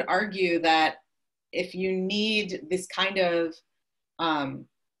I would argue that if you need this kind of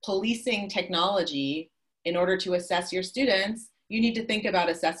policing technology in order to assess your students, you need to think about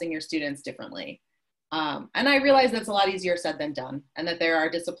assessing your students differently. And I realize that's a lot easier said than done, and that there are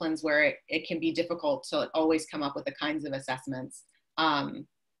disciplines where it can be difficult to always come up with the kinds of assessments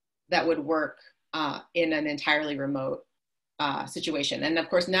that would work in an entirely remote situation. And of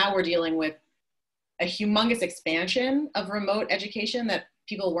course, now we're dealing with a humongous expansion of remote education that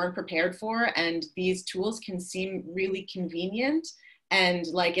people weren't prepared for. And these tools can seem really convenient and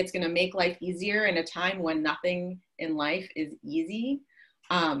like it's gonna make life easier in a time when nothing in life is easy.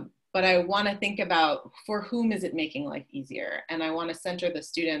 but I want to think about for whom is it making life easier? And I want to center the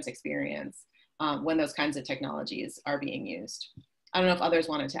student's experience when those kinds of technologies are being used. I don't know if others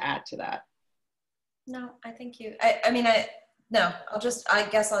wanted to add to that. No, I think you, no, I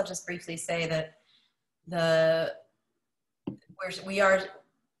guess I'll just briefly say that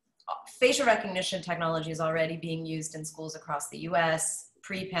facial recognition technology is already being used in schools across the US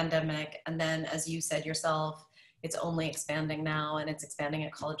pre-pandemic. And then, as you said yourself, it's only expanding now, and it's expanding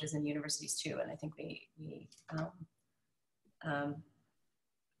at colleges and universities too. And I think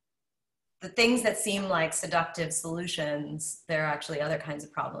the things that seem like seductive solutions, there are actually other kinds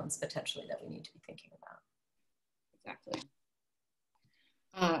of problems potentially that we need to be thinking about. Exactly.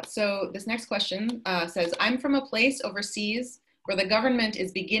 So this next question says, I'm from a place overseas where the government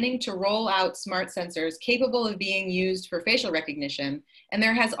is beginning to roll out smart sensors capable of being used for facial recognition, and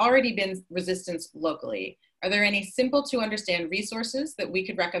there has already been resistance locally. Are there any simple to understand resources that we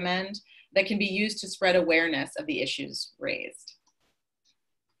could recommend that can be used to spread awareness of the issues raised?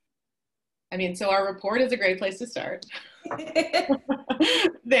 I mean, so our report is a great place to start.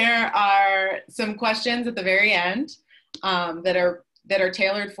 There are some questions at the very end that are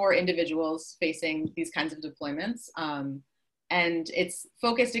tailored for individuals facing these kinds of deployments. And it's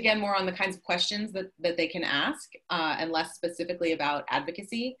focused again more on the kinds of questions that they can ask and less specifically about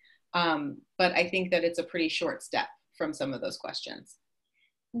advocacy. But I think that it's a pretty short step from some of those questions.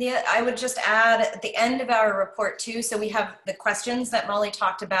 Yeah, I would just add at the end of our report too, so we have the questions that Molly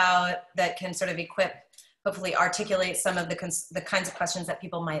talked about that can sort of hopefully articulate some of the kinds of questions that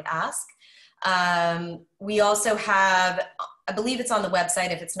people might ask. We also have, I believe it's on the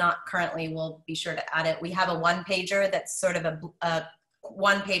website. If it's not currently, we'll be sure to add it. We have a one-pager that's sort of a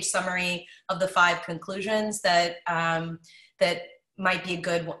one-page summary of the 5 conclusions that might be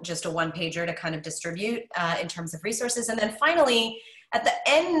just a one-pager to kind of distribute in terms of resources. And then finally, at the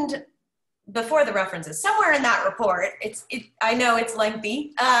end, before the references, somewhere in that report, I know it's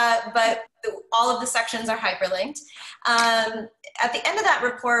lengthy, but all of the sections are hyperlinked. At the end of that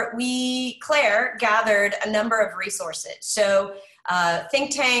report, Claire gathered a number of resources. So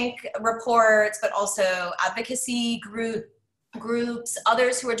think tank reports, but also advocacy groups,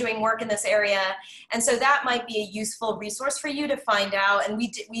 others who are doing work in this area. And so that might be a useful resource for you to find out. And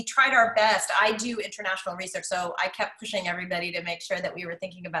we tried our best. I do international research, so I kept pushing everybody to make sure that we were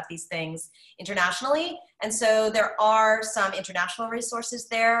thinking about these things internationally. And so there are some international resources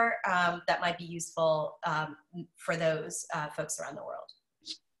there that might be useful for those folks around the world.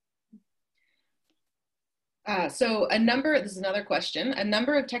 So this is another question. A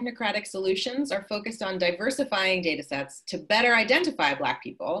number of technocratic solutions are focused on diversifying data sets to better identify Black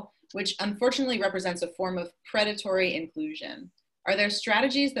people, which unfortunately represents a form of predatory inclusion. Are there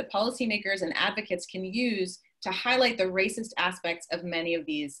strategies that policymakers and advocates can use to highlight the racist aspects of many of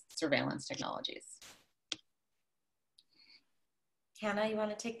these surveillance technologies? Hannah, you want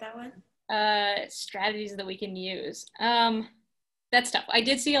to take that one? Strategies that we can use. That's tough. I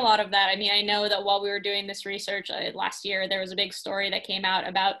did see a lot of that. I mean, I know that while we were doing this research last year, there was a big story that came out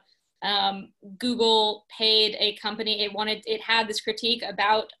about Google paid a company. It had this critique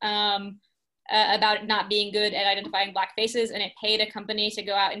about not being good at identifying Black faces, and it paid a company to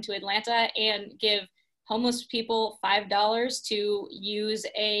go out into Atlanta and give homeless people $5 to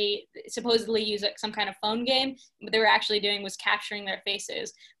supposedly use some kind of phone game. What they were actually doing was capturing their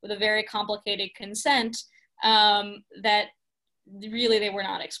faces with a very complicated consent that really they were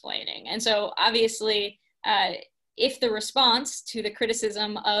not explaining. And so obviously, if the response to the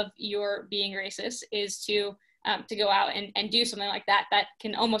criticism of your being racist is to go out and do something like that, that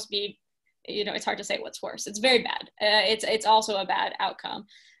can almost be, it's hard to say what's worse. It's very bad. It's also a bad outcome.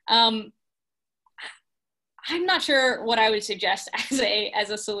 I'm not sure what I would suggest as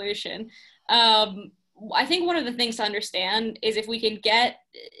a solution. I think one of the things to understand is if we can get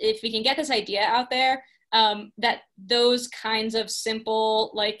this idea out there, that those kinds of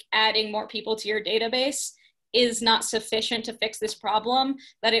simple, like adding more people to your database is not sufficient to fix this problem,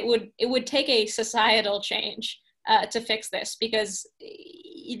 that it would take a societal change to fix this, because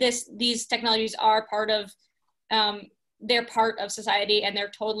these technologies are they're part of society and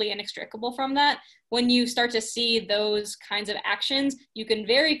they're totally inextricable from that. When you start to see those kinds of actions, you can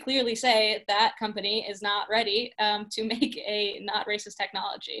very clearly say that company is not ready to make a not racist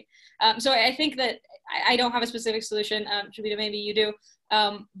technology. So I think that I don't have a specific solution. Shabita, maybe you do.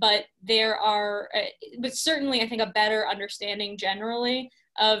 But but certainly I think a better understanding generally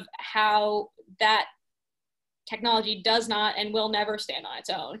of how that technology does not and will never stand on its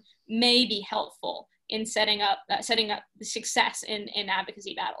own may be helpful in setting up the success in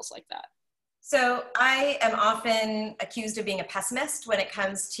advocacy battles like that. So I am often accused of being a pessimist when it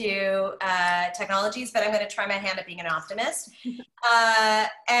comes to technologies, but I'm going to try my hand at being an optimist,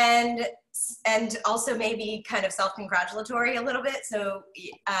 and also maybe kind of self-congratulatory a little bit. So,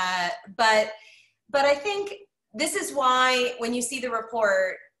 but I think this is why when you see the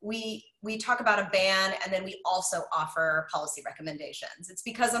report, we talk about a ban and then we also offer policy recommendations. It's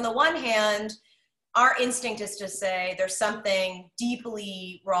because on the one hand, our instinct is to say there's something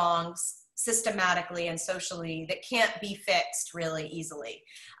deeply wrong systematically and socially that can't be fixed really easily.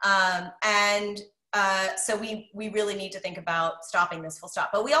 So we really need to think about stopping this full stop.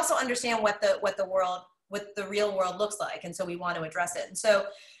 But we also understand what the real world looks like, and so we want to address it. And so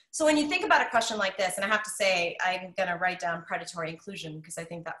when you think about a question like this, and I have to say, I'm going to write down predatory inclusion because I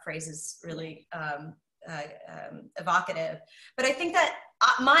think that phrase is really evocative. But I think that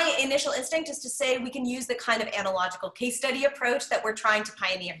my initial instinct is to say we can use the kind of analogical case study approach that we're trying to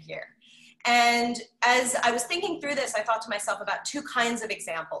pioneer here. And as I was thinking through this, I thought to myself about two kinds of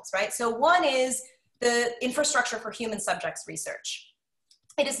examples, right? So one is the infrastructure for human subjects research.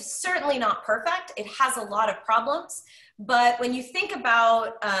 It is certainly not perfect. It has a lot of problems. But when you think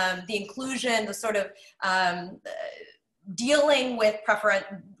about the inclusion, the sort of dealing with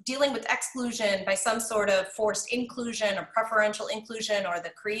exclusion by some sort of forced inclusion or preferential inclusion or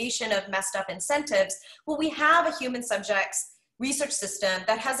the creation of messed up incentives, well, we have a human subjects research system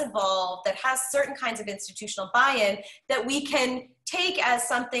that has evolved, that has certain kinds of institutional buy-in that we can take as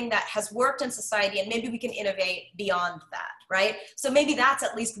something that has worked in society, and maybe we can innovate beyond that, right? So maybe that's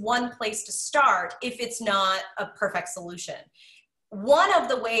at least one place to start if it's not a perfect solution. One of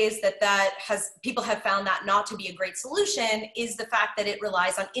the ways that people have found that not to be a great solution is the fact that it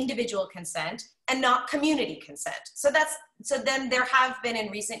relies on individual consent and not community consent. So then there have been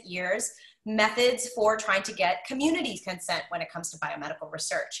in recent years methods for trying to get community consent when it comes to biomedical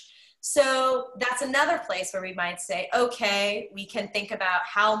research. So that's another place where we might say, okay, we can think about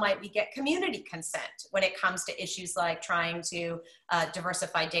how might we get community consent when it comes to issues like trying to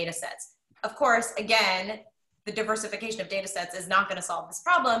diversify data sets. Of course, again, the diversification of data sets is not going to solve this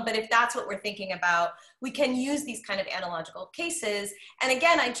problem, but if that's what we're thinking about, we can use these kind of analogical cases. And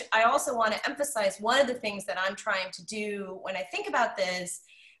again, I also want to emphasize one of the things that I'm trying to do when I think about this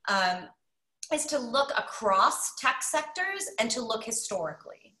is to look across tech sectors and to look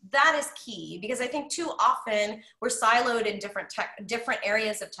historically. That is key, because I think too often we're siloed in different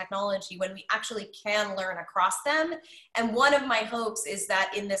areas of technology when we actually can learn across them. And one of my hopes is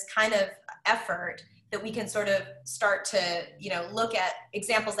that in this kind of effort that we can sort of start to, look at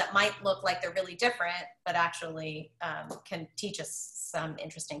examples that might look like they're really different, but actually can teach us some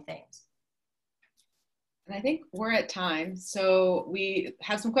interesting things. And I think we're at time, so we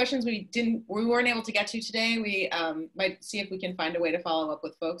have some questions we weren't able to get to today. We might see if we can find a way to follow up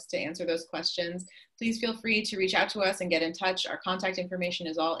with folks to answer those questions. Please feel free to reach out to us and get in touch. Our contact information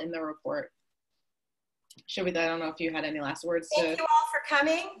is all in the report. I don't know if you had any last words. Thank you all for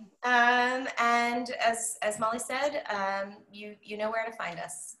coming. And as Molly said, you know where to find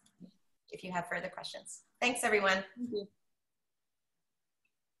us if you have further questions. Thanks, everyone. Thank you.